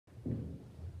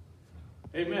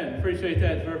Amen. Appreciate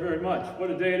that very, very much.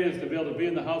 What a day it is to be able to be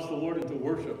in the house of the Lord and to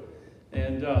worship.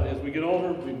 And as we get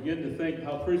older, we begin to think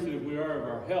how appreciative we are of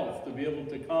our health, to be able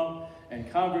to come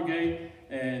and congregate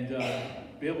and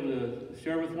be able to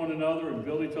share with one another and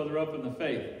build each other up in the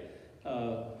faith.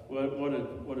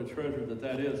 What a treasure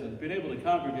that is. And being able to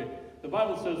congregate. The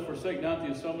Bible says, forsake not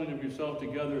the assembling of yourself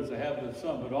together as the habit of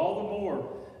some, but all the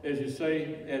more as you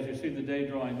see the day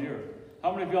drawing near.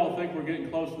 How many of y'all think we're getting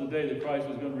close to the day that Christ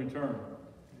is going to return?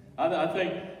 I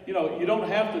think, you don't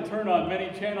have to turn on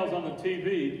many channels on the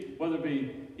TV, whether it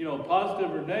be,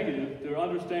 positive or negative, to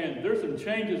understand there's some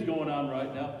changes going on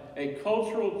right now, a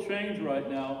cultural change right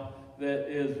now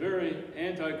that is very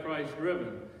Antichrist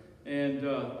driven. And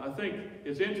I think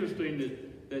it's interesting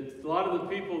that a lot of the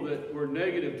people that were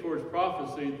negative towards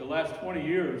prophecy the last 20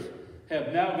 years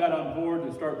have now got on board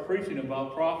to start preaching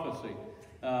about prophecy.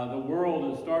 The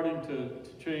world is starting to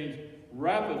change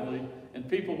rapidly, and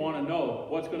people want to know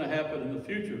what's going to happen in the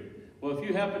future. Well, if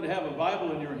you happen to have a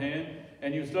Bible in your hand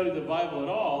and you study the Bible at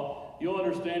all, you'll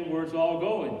understand where it's all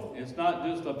going. It's not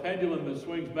just a pendulum that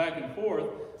swings back and forth,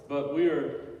 but we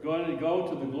are going to go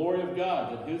to the glory of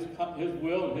God, that His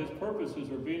will and His purposes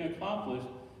are being accomplished,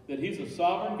 that He's a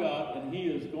sovereign God, and He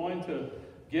is going to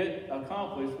get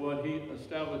accomplished what He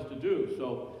established to do.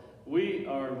 So we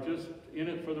are just in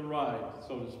it for the ride,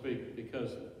 so to speak,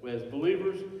 because as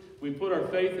believers, we put our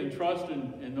faith and trust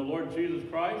in the Lord Jesus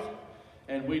Christ,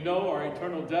 and we know our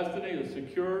eternal destiny is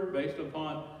secure based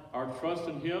upon our trust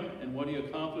in Him and what He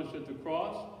accomplished at the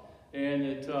cross. And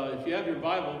if you have your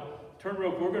Bible, turn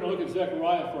real quick. We're going to look at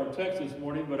Zechariah for our text this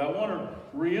morning, but I want to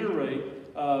reiterate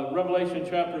Revelation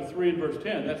chapter 3 and verse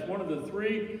 10. That's one of the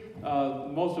three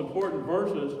most important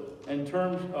verses in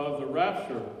terms of the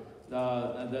rapture.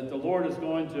 That the Lord is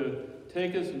going to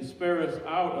take us and spare us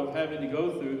out of having to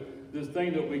go through this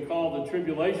thing that we call the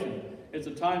tribulation. It's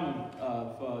a time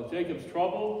of Jacob's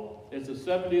trouble. It's the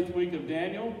 70th week of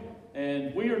Daniel.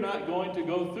 And we are not going to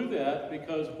go through that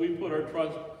because we put our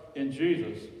trust in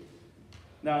Jesus.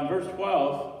 Now in verse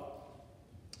 12,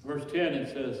 verse 10,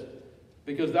 it says,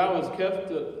 because thou hast kept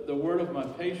the word of my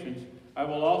patience, I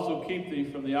will also keep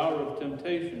thee from the hour of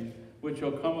temptation, which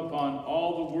shall come upon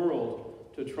all the world,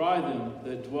 to try them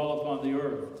that dwell upon the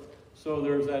earth. So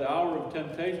there's that hour of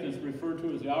temptation. It's referred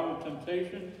to as the hour of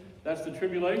temptation. That's the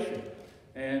tribulation.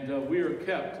 And we are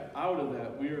kept out of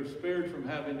that. We are spared from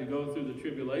having to go through the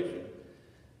tribulation.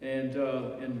 And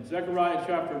in Zechariah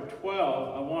chapter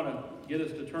 12, I want to get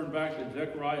us to turn back to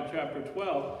Zechariah chapter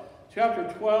 12.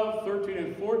 Chapter 12, 13,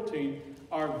 and 14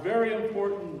 are very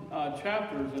important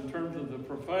chapters in terms of the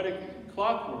prophetic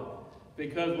clockwork,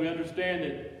 because we understand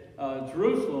that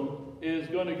Jerusalem is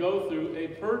going to go through a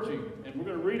purging. And we're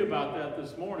going to read about that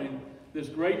this morning, this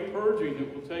great purging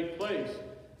that will take place.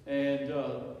 And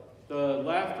the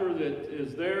laughter that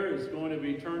is there is going to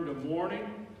be turned to mourning,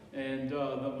 and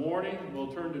the mourning will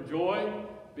turn to joy,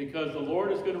 because the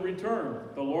Lord is going to return.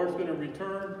 The Lord's going to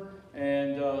return,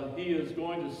 and He is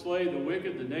going to slay the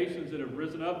wicked, the nations that have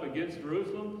risen up against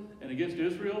Jerusalem and against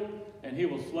Israel, and He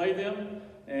will slay them.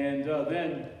 And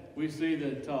then we see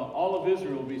that all of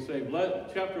Israel will be saved.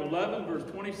 Chapter 11, verse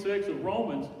 26 of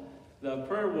Romans, the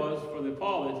prayer was for the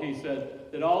Paul that he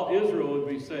said that all Israel would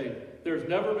be saved. There's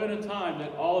never been a time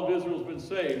that all of Israel's been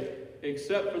saved,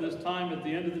 except for this time at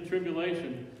the end of the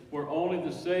tribulation, where only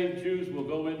the saved Jews will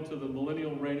go into the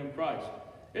millennial reign of Christ.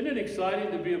 Isn't it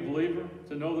exciting to be a believer,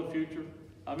 to know the future?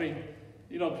 I mean,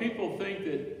 people think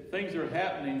that things are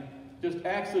happening just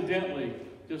accidentally,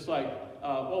 just like,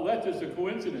 well, that's just a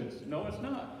coincidence. No, it's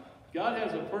not. God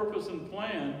has a purpose and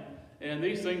plan, and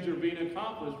these things are being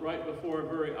accomplished right before our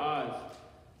very eyes.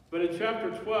 But in chapter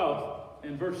 12,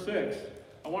 in verse 6,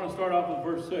 I want to start off with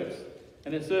verse 6.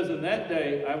 And it says, in that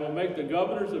day I will make the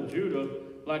governors of Judah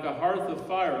like a hearth of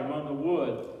fire among the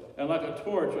wood, and like a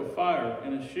torch of fire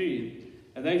in a sheath.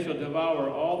 And they shall devour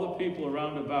all the people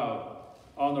around about,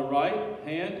 on the right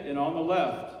hand and on the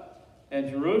left. And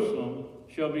Jerusalem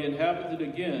shall be inhabited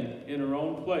again in her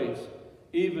own place,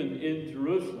 even in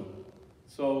Jerusalem.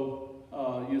 So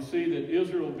you see that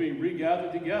Israel will be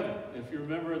regathered together. If you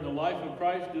remember in the life of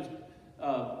Christ, just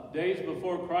days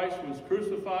before Christ was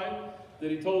crucified, that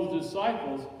He told His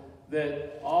disciples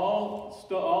that all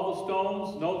the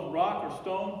stones, no rock or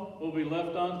stone, will be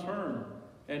left unturned.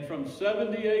 And from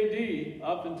 70 A.D.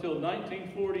 up until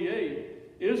 1948,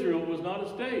 Israel was not a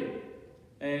state.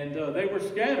 And they were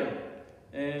scattered.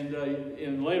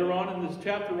 And later on in this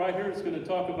chapter right here, it's going to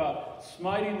talk about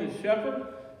smiting the shepherd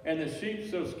and the sheep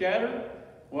so scattered.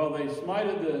 Well, they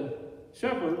smited the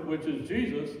shepherd, which is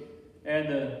Jesus, and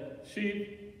the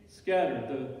sheep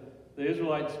scattered. The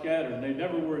Israelites scattered. They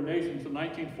never were a nation until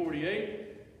 1948.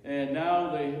 and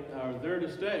now they are there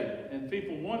to stay. And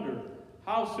people wonder,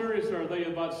 how serious are they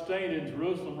about staying in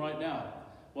Jerusalem right now?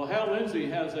 Well, Hal Lindsey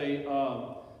has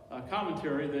a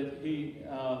commentary that he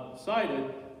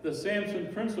cited, the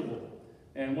Samson principle.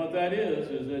 And what that is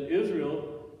that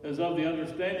Israel is of the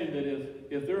understanding that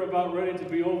if they're about ready to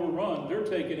be overrun, they're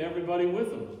taking everybody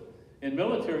with them. In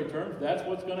military terms, that's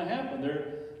what's going to happen.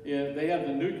 They have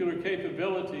the nuclear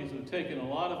capabilities of taking a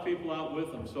lot of people out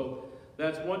with them. So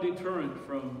that's one deterrent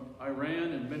from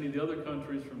Iran and many of the other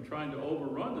countries from trying to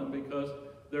overrun them, because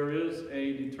there is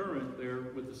a deterrent there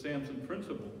with the Samson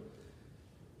principle.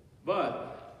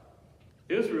 But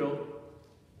Israel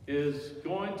is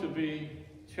going to be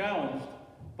challenged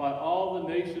by all the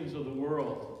nations of the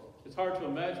world. It's hard to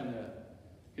imagine that.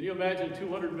 Can you imagine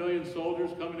 200 million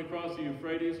soldiers coming across the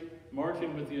Euphrates,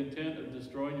 marching with the intent of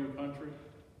destroying your country?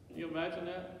 Can you imagine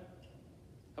that?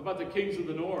 How about the kings of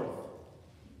the north,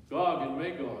 Gog and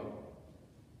Magog,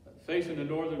 facing the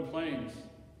northern plains,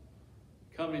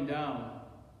 coming down,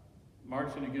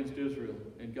 marching against Israel,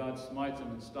 and God smites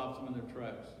them and stops them in their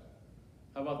tracks?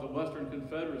 How about the Western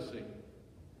Confederacy?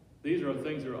 These are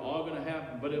things that are all going to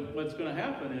happen. But what's going to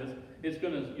happen is it's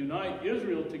going to unite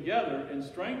Israel together and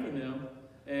strengthen them.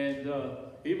 And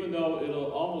even though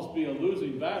it'll almost be a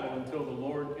losing battle until the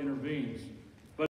Lord intervenes.